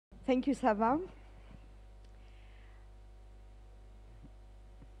Thank you, Sava.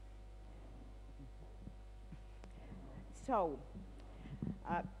 So,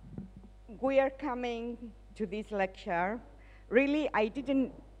 we are coming to this lecture. Really, at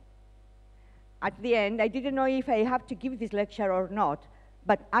the end, I didn't know if I have to give this lecture or not,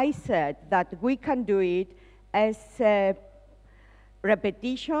 but I said that we can do it as a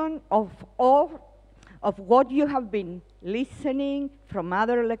repetition of what you have been listening from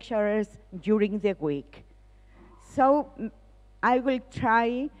other lecturers during the week. So I will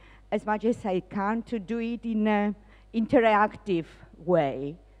try as much as I can to do it in an interactive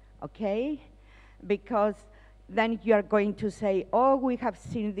way, okay? Because then you are going to say, oh, we have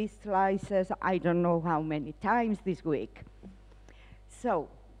seen these slices, I don't know how many times this week. So,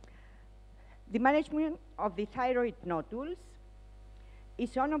 the management of the thyroid nodules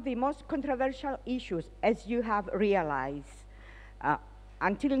is one of the most controversial issues, as you have realized.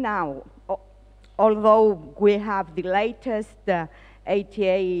 Until now, although we have the latest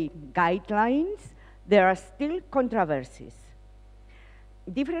IAEA guidelines, there are still controversies.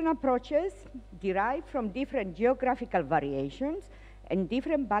 Different approaches derive from different geographical variations and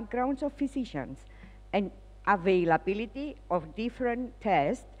different backgrounds of physicians, and availability of different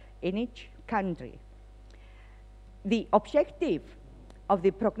tests in each country. The objective of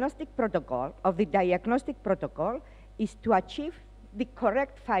the prognostic protocol, of the diagnostic protocol, is to achieve the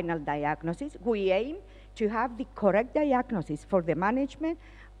correct final diagnosis. We aim to have the correct diagnosis for the management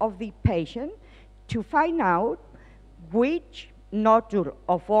of the patient, to find out which nodule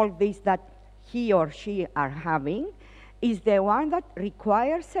of all these that he or she are having is the one that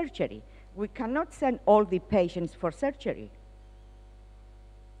requires surgery. We cannot send all the patients for surgery.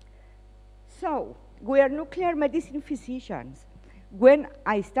 So, we are nuclear medicine physicians. When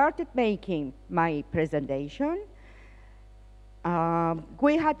I started making my presentation,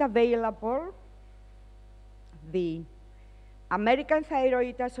 we had available the American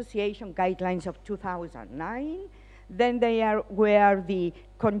Thyroid Association guidelines of 2009. Then were the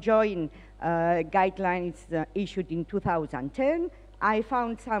conjoined guidelines issued in 2010. I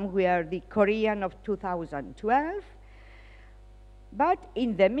found somewhere the Korean of 2012. But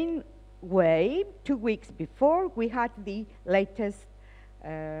in the meanwhile, 2 weeks before, we had the latest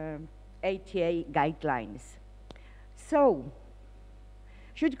IAEA guidelines. So,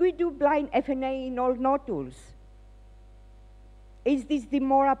 should we do blind FNA in all nodules? Is this the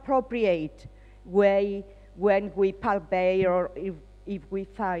more appropriate way when we palpate or if we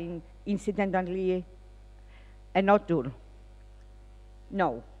find incidentally a nodule?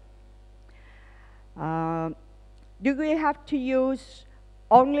 No. Do we have to use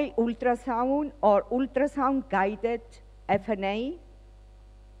only ultrasound or ultrasound-guided FNA?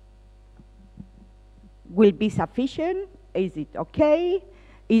 Will be sufficient? Is it okay?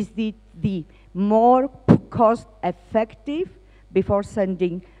 Is it the more cost-effective before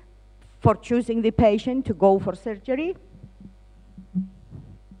for choosing the patient to go for surgery?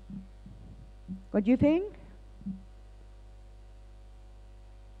 What do you think?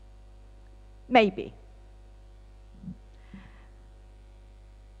 Maybe.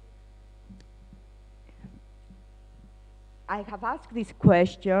 I have asked this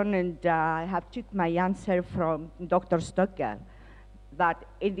question, and I have took my answer from Dr. Stocker, that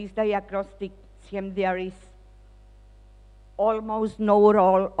in this diagnostic scheme there is almost no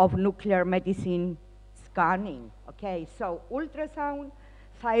role of nuclear medicine scanning. Okay, so ultrasound,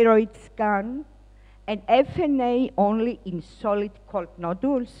 thyroid scan, and FNA only in solid cold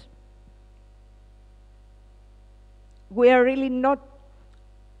nodules. We are really not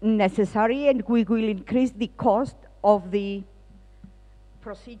necessary, and we will increase the cost of the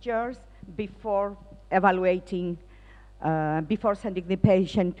procedures before evaluating, before sending the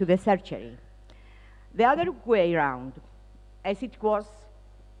patient to the surgery. The other way around, as it was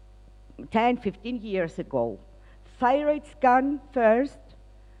 10, 15 years ago, thyroid scan first,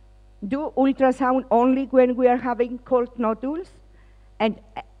 do ultrasound only when we are having cold nodules, and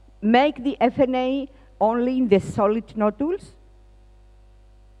make the FNA only in the solid nodules?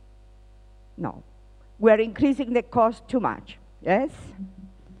 No. We are increasing the cost too much, yes?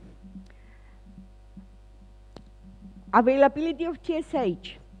 Availability of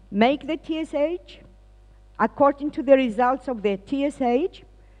TSH. Make the TSH according to the results of the TSH,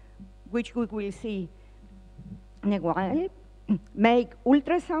 which we will see in a while. Make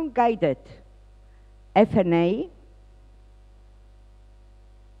ultrasound-guided FNA.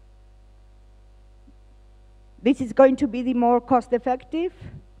 This is going to be the more cost-effective?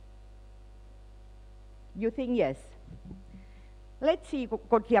 You think yes? Let's see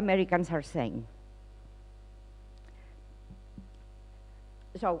what the Americans are saying.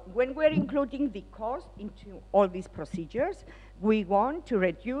 So when we're including the cost into all these procedures, we want to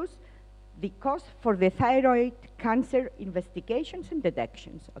reduce the cost for the thyroid cancer investigations and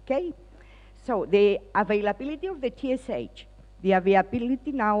detections, okay? So the availability of the TSH, the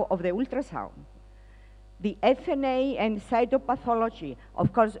availability now of the ultrasound, the FNA and cytopathology,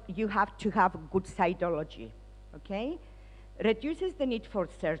 of course, you have to have good cytology, okay? Reduces the need for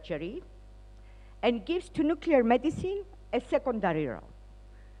surgery and gives to nuclear medicine a secondary role.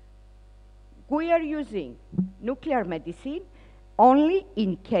 We are using nuclear medicine only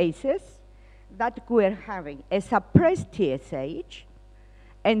in cases that we're having a suppressed TSH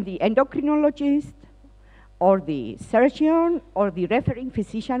and the endocrinologist or the surgeon or the referring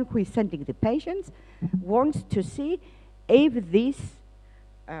physician who is sending the patients wants to see if this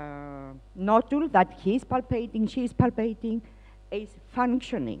nodule that he is palpating, she is palpating, is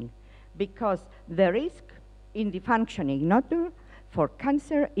functioning, because the risk in the functioning nodule for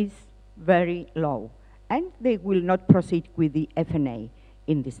cancer is very low, and they will not proceed with the FNA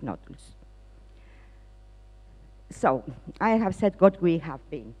in these nodules. So I have said what we have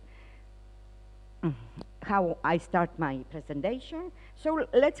been, how I start my presentation. So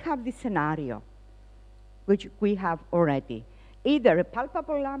let's have this scenario, which we have already. Either a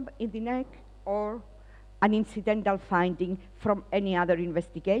palpable lump in the neck or an incidental finding from any other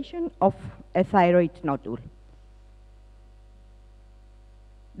investigation of a thyroid nodule.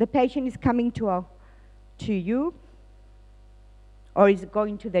 The patient is coming to you, or is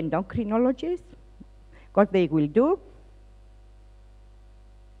going to the endocrinologist. What they will do,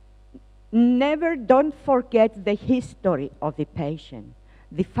 never don't forget the history of the patient,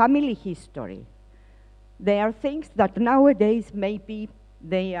 the family history. There are things that nowadays maybe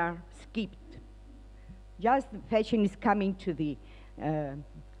they are skipped. Just the patient is coming to the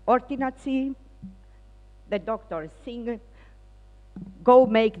ordinary, the doctor is saying, go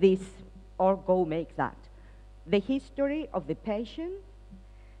make this or go make that. The history of the patient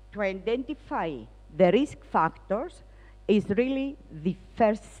to identify the risk factors is really the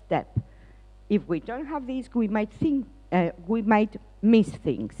first step. If we don't have this, we might miss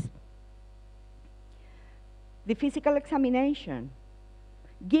things. The physical examination.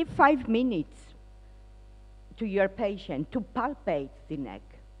 Give 5 minutes to your patient to palpate the neck.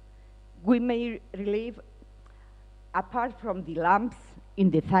 We may relieve, apart from the lumps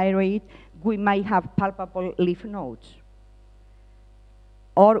in the thyroid, we might have palpable lymph nodes.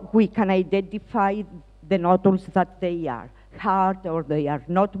 Or we can identify the nodules that they are hard or they are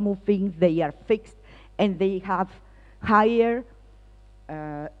not moving, they are fixed, and they have higher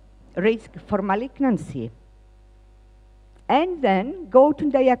risk for malignancy. And then go to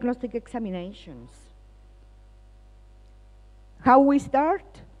diagnostic examinations. How we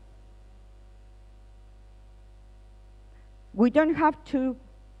start? We don't have to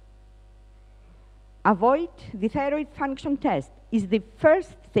avoid the thyroid function test. Is the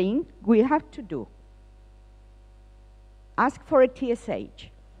first thing we have to do. Ask for a TSH.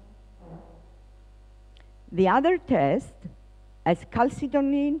 The other test, as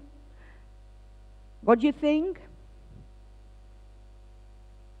calcitonin, what do you think?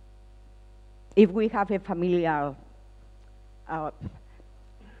 If we have a familial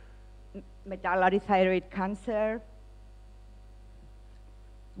medullary thyroid cancer,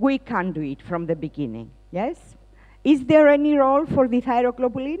 we can do it from the beginning, yes? Is there any role for the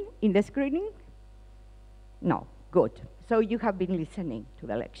thyroglobulin in the screening? No, good. So you have been listening to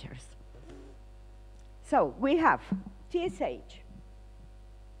the lectures. So we have TSH.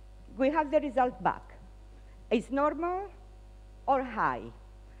 We have the result back. It's normal or high,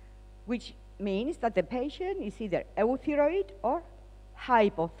 which means that the patient is either euthyroid or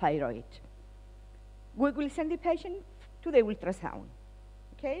hypothyroid. We will send the patient to the ultrasound,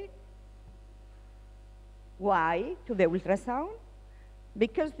 okay? Why to the ultrasound?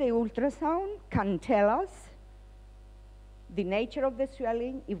 Because the ultrasound can tell us the nature of the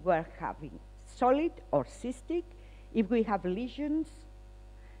swelling, if we're having solid or cystic, if we have lesions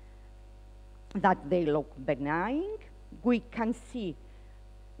that they look benign, we can see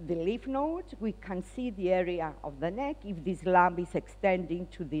the lymph nodes, we can see the area of the neck, if this lump is extending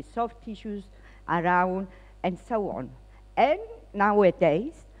to the soft tissues around, and so on. And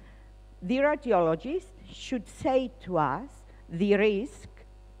nowadays, the radiologist should say to us the risk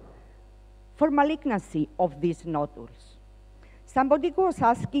for malignancy of these nodules. Somebody was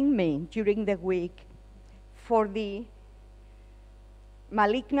asking me during the week for the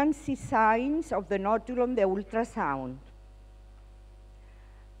malignancy signs of the nodule on the ultrasound.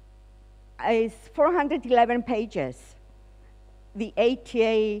 It's 411 pages, the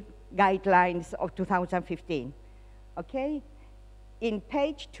IAEA guidelines of 2015, okay? in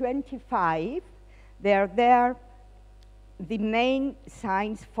page 25, there are the main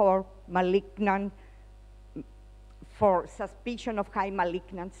signs for for suspicion of high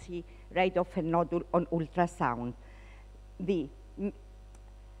malignancy rate of a nodule on ultrasound. The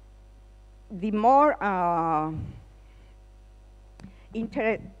more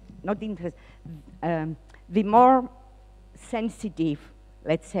the more sensitive,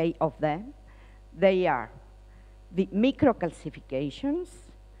 let's say, of them, they are the microcalcifications,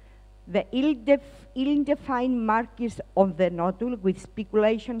 the ill-defined markers on the nodule with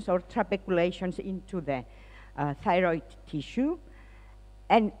spiculations or trabeculations into the thyroid tissue,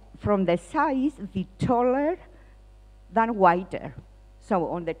 and from the size, the taller than wider. So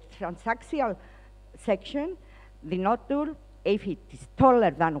on the transaxial section, the nodule, if it is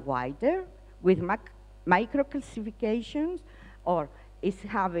taller than wider, with microcalcifications, or is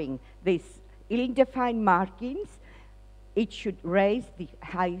having these ill-defined markings, it should raise the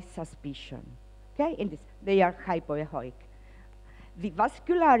high suspicion. Okay, and they are hypoechoic. The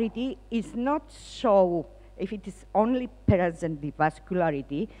vascularity is not so, if it is only present, the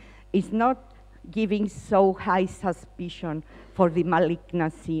vascularity is not giving so high suspicion for the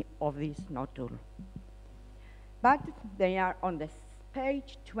malignancy of this nodule. But they are on this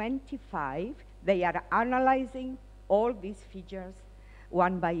page 25, they are analyzing all these features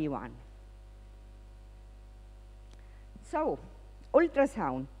one by one. So,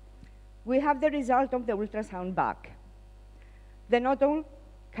 ultrasound. We have the result of the ultrasound back. The nodule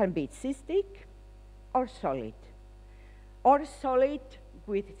can be cystic or solid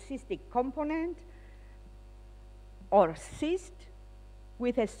with cystic component, or cyst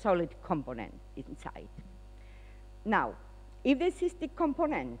with a solid component inside. Now, if the cystic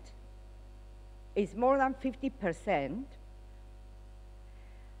component is more than 50%,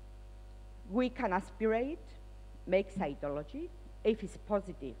 we can aspirate, make cytology. If it's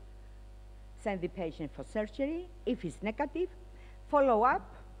positive, send the patient for surgery. If it's negative, follow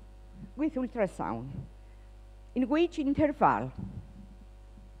up with ultrasound. In which interval?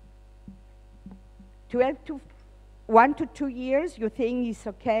 1 to 2 years, you think is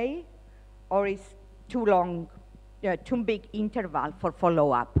okay, or is too long, too big interval for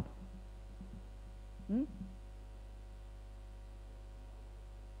follow-up?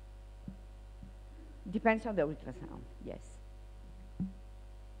 Depends on the ultrasound, yes.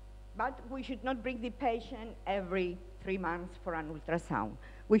 But we should not bring the patient every 3 months for an ultrasound.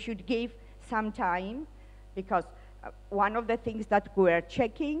 We should give some time, because one of the things that we're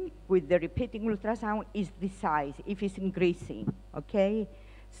checking with the repeating ultrasound is the size, if it's increasing, okay?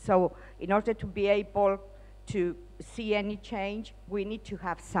 So in order to be able to see any change, we need to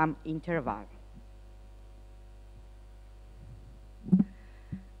have some interval.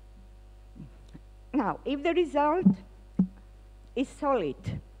 Now, if the result is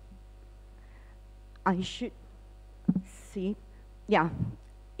solid, I should see, yeah,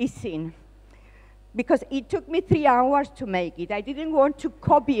 it's seen. Because it took me 3 hours to make it. I didn't want to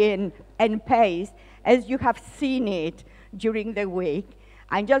copy and paste as you have seen it during the week.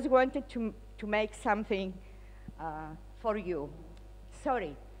 I just wanted to make something for you.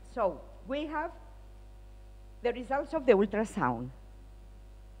 Sorry. So we have the results of the ultrasound.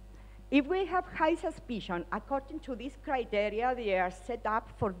 If we have high suspicion, according to these criteria, they are set up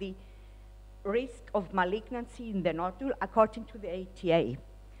for the risk of malignancy in the nodule according to the ATA.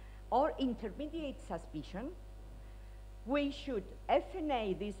 Or intermediate suspicion, we should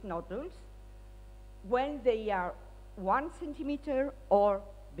FNA these nodules when they are 1 centimeter or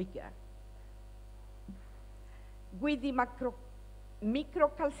bigger. With the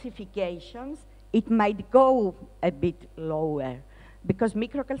microcalcifications, it might go a bit lower, because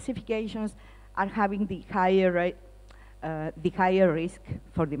microcalcifications are having the higher risk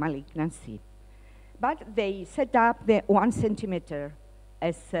for the malignancy. But they set up the 1 centimeter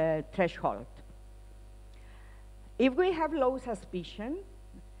as a threshold. If we have low suspicion,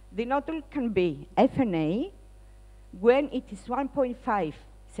 the nodule can be FNA when it is 1.5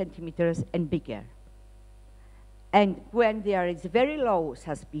 centimeters and bigger. And when there is very low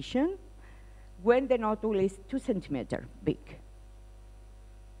suspicion, when the nodule is 2 centimeters big.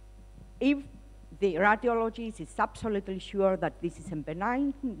 If the radiologist is absolutely sure that this is a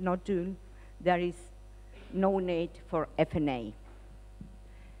benign nodule, there is no need for FNA.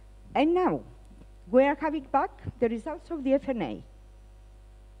 And now, we are having back the results of the FNA.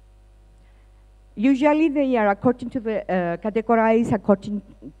 Usually they are according to the, categorized according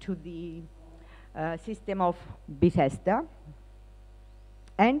to the system of Bethesda.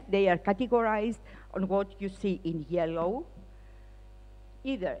 And they are categorized on what you see in yellow,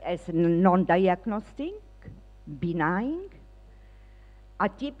 either as non-diagnostic, benign,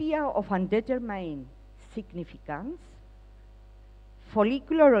 atypia of undetermined significance,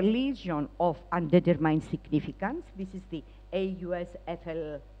 follicular lesion of undetermined significance, this is the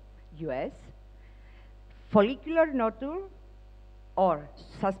AUS-FLUS, follicular nodule or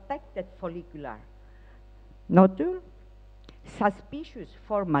suspected follicular nodule, suspicious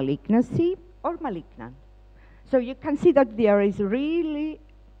for malignancy or malignant. So you can see that there is really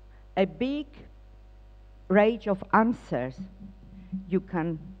a big range of answers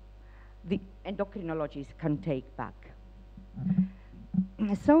the endocrinologists can take back.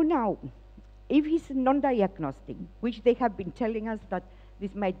 So now, if it's non-diagnostic, which they have been telling us that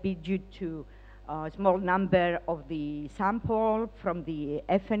this might be due to a small number of the sample from the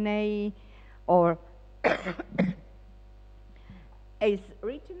FNA, or it's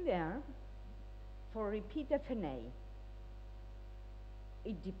written there for repeat FNA.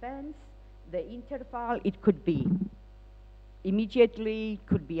 It depends, the interval, it could be immediately,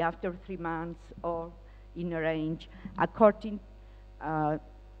 could be after 3 months, or in a range, according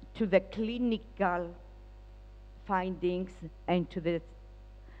to the clinical findings and to the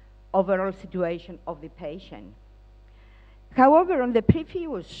overall situation of the patient. However, on the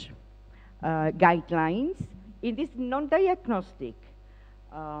previous guidelines, in this non-diagnostic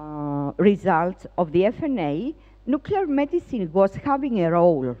results of the FNA, nuclear medicine was having a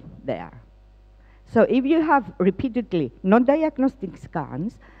role there. So if you have repeatedly non-diagnostic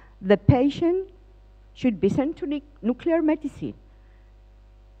scans, the patient should be sent to nuclear medicine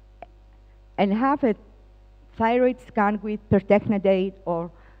and have a thyroid scan with pertechnidate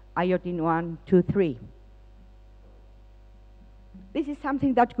or iodine 1, 2, 3. This is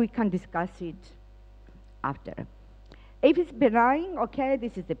something that we can discuss it after. If it's benign, okay,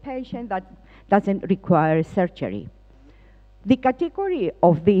 this is the patient that doesn't require surgery. The category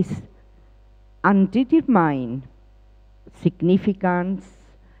of this undetermined significance,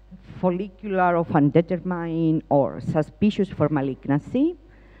 follicular of undetermined or suspicious for malignancy,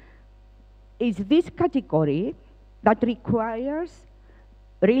 is this category that requires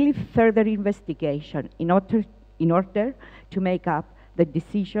really further investigation in order to make up the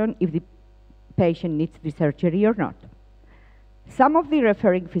decision if the patient needs the surgery or not. Some of the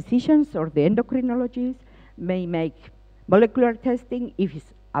referring physicians or the endocrinologists may make molecular testing if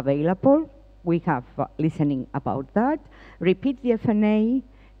it's available. We have listening about that. Repeat the FNA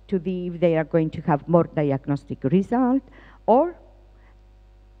to the if they are going to have more diagnostic result, or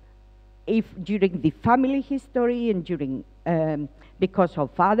if during the family history and during because of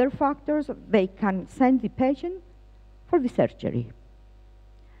other factors, they can send the patient for the surgery.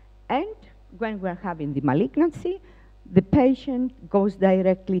 And when we're having the malignancy, the patient goes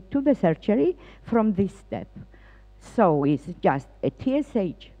directly to the surgery from this step. So it's just a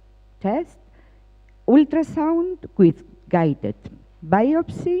TSH test, ultrasound with guided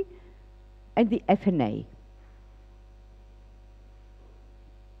biopsy, and the FNA.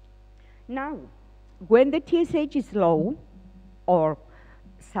 Now, when the TSH is low, or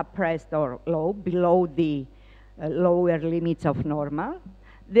suppressed or low, below the lower limits of normal,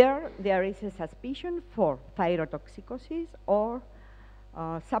 there is a suspicion for thyrotoxicosis or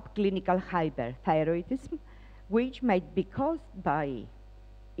subclinical hyperthyroidism, which might be caused by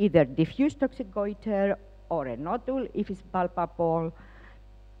either diffuse toxic goiter or a nodule if it's palpable,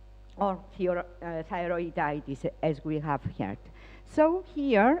 or thyroiditis, as we have heard. So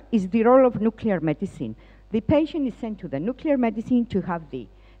here is the role of nuclear medicine. The patient is sent to the nuclear medicine to have the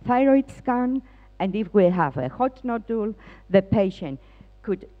thyroid scan, and if we have a hot nodule, the patient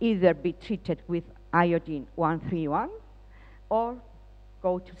could either be treated with iodine 131 or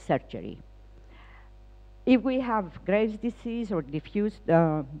go to surgery. If we have Graves' disease or diffuse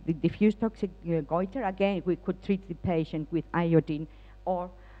toxic goiter, again, we could treat the patient with iodine or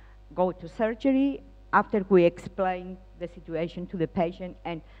go to surgery after we explain the situation to the patient,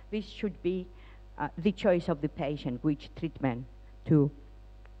 and this should be the choice of the patient, which treatment to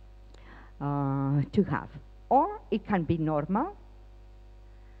have. Or it can be normal,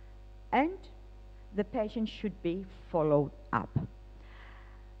 and the patient should be followed up.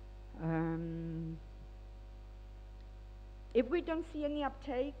 If we don't see any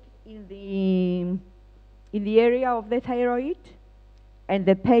uptake in the area of the thyroid, and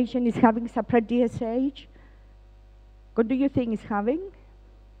the patient is having suppressed DSH, what do you think is having?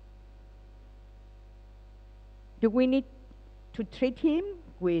 Do we need to treat him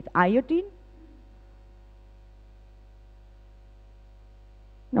with iodine?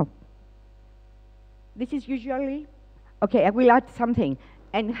 No. This is usually, okay, I will add something.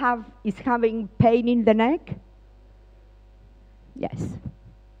 And is having pain in the neck? Yes.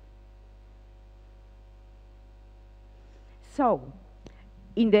 So,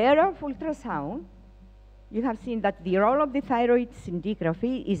 In the area of ultrasound, you have seen that the role of the thyroid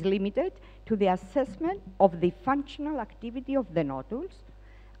scintigraphy is limited to the assessment of the functional activity of the nodules,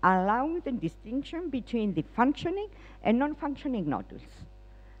 allowing the distinction between the functioning and non-functioning nodules.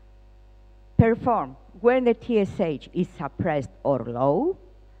 Performed when the TSH is suppressed or low,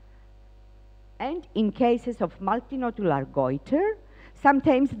 and in cases of multinodular goiter,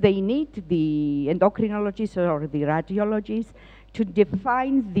 sometimes they need the endocrinologist or the radiologist to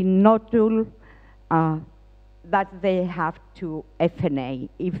define the nodule that they have to FNA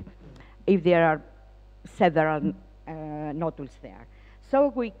if there are several nodules there. So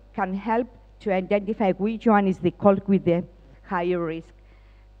we can help to identify which one is the called with the higher risk,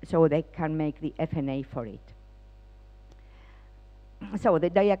 so they can make the FNA for it. So the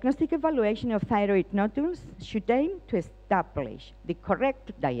diagnostic evaluation of thyroid nodules should aim to establish the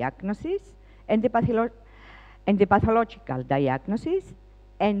correct diagnosis and the pathological diagnosis,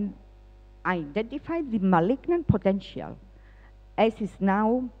 and identify the malignant potential, as is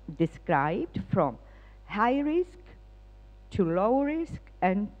now described from high risk to low risk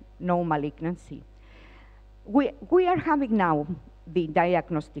and no malignancy. We are having now the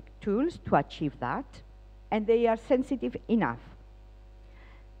diagnostic tools to achieve that, and they are sensitive enough.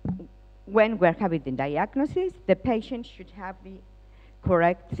 When we're having the diagnosis, the patient should have the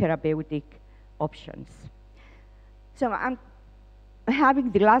correct therapeutic options. So I'm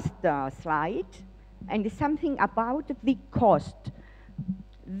having the last slide, and something about the cost.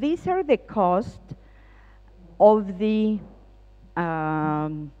 These are the costs of the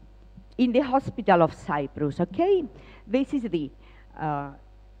in the hospital of Cyprus, okay? This is the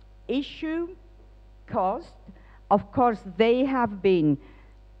issue cost. Of course, they have been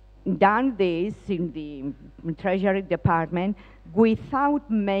done this in the Treasury Department without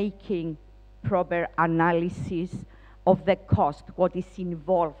making proper analysis of the cost, what is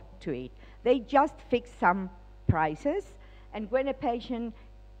involved to it. They just fix some prices, and when a patient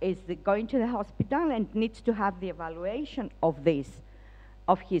is going to the hospital and needs to have the evaluation of this,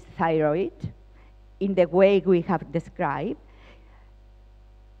 of his thyroid, in the way we have described,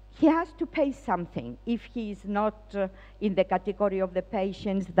 he has to pay something if he is not in the category of the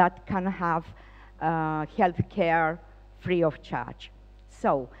patients that can have health care free of charge.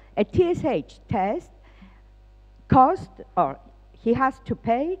 So a TSH test cost, or he has to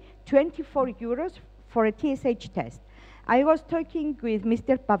pay 24 euros for a TSH test. I was talking with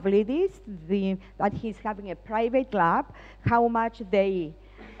Mr. Pavlidis that he's having a private lab, how much they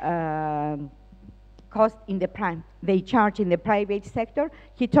cost in the they charge in the private sector.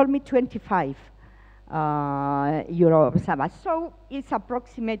 He told me 25 euro per. So it's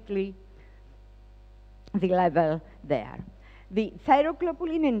approximately the level there. The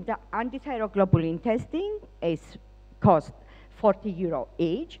thyroglobulin and antithyroglobulin testing is cost 40 euro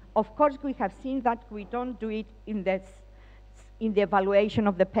each. Of course, we have seen that we don't do it in the evaluation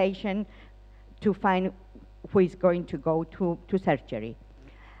of the patient to find who is going to go to surgery.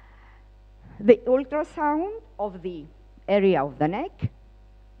 The ultrasound of the area of the neck,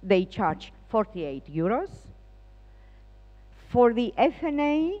 they charge 48 euros. For the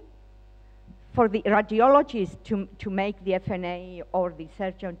FNA, for the radiologist to make the FNA or the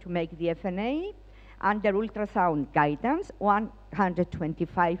surgeon to make the FNA, under ultrasound guidance,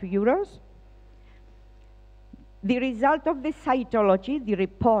 125 euros. The result of the cytology, the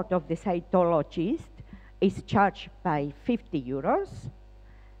report of the cytologist, is charged by 50 euros.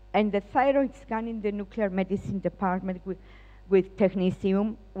 And the thyroid scan in the nuclear medicine department with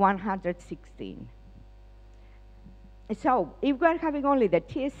technetium, 116. So if we're having only the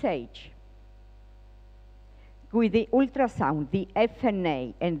TSH, with the ultrasound, the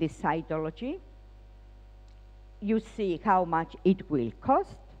FNA, and the cytology, you see how much it will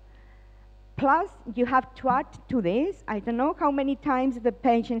cost. Plus, you have to add to this, I don't know how many times the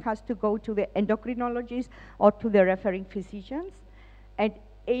patient has to go to the endocrinologist or to the referring physicians. And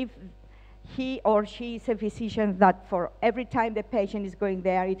if he or she is a physician that for every time the patient is going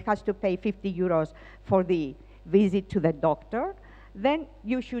there, it has to pay 50 euros for the visit to the doctor, then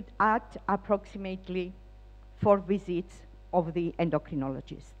you should add approximately 4 visits of the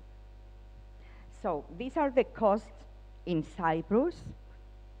endocrinologist. So these are the costs in Cyprus.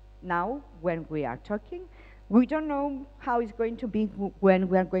 Now, when we are talking, we don't know how it's going to be when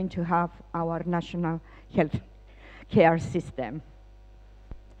we are going to have our national health care system.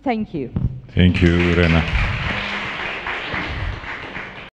 Thank you. Thank you, Rena.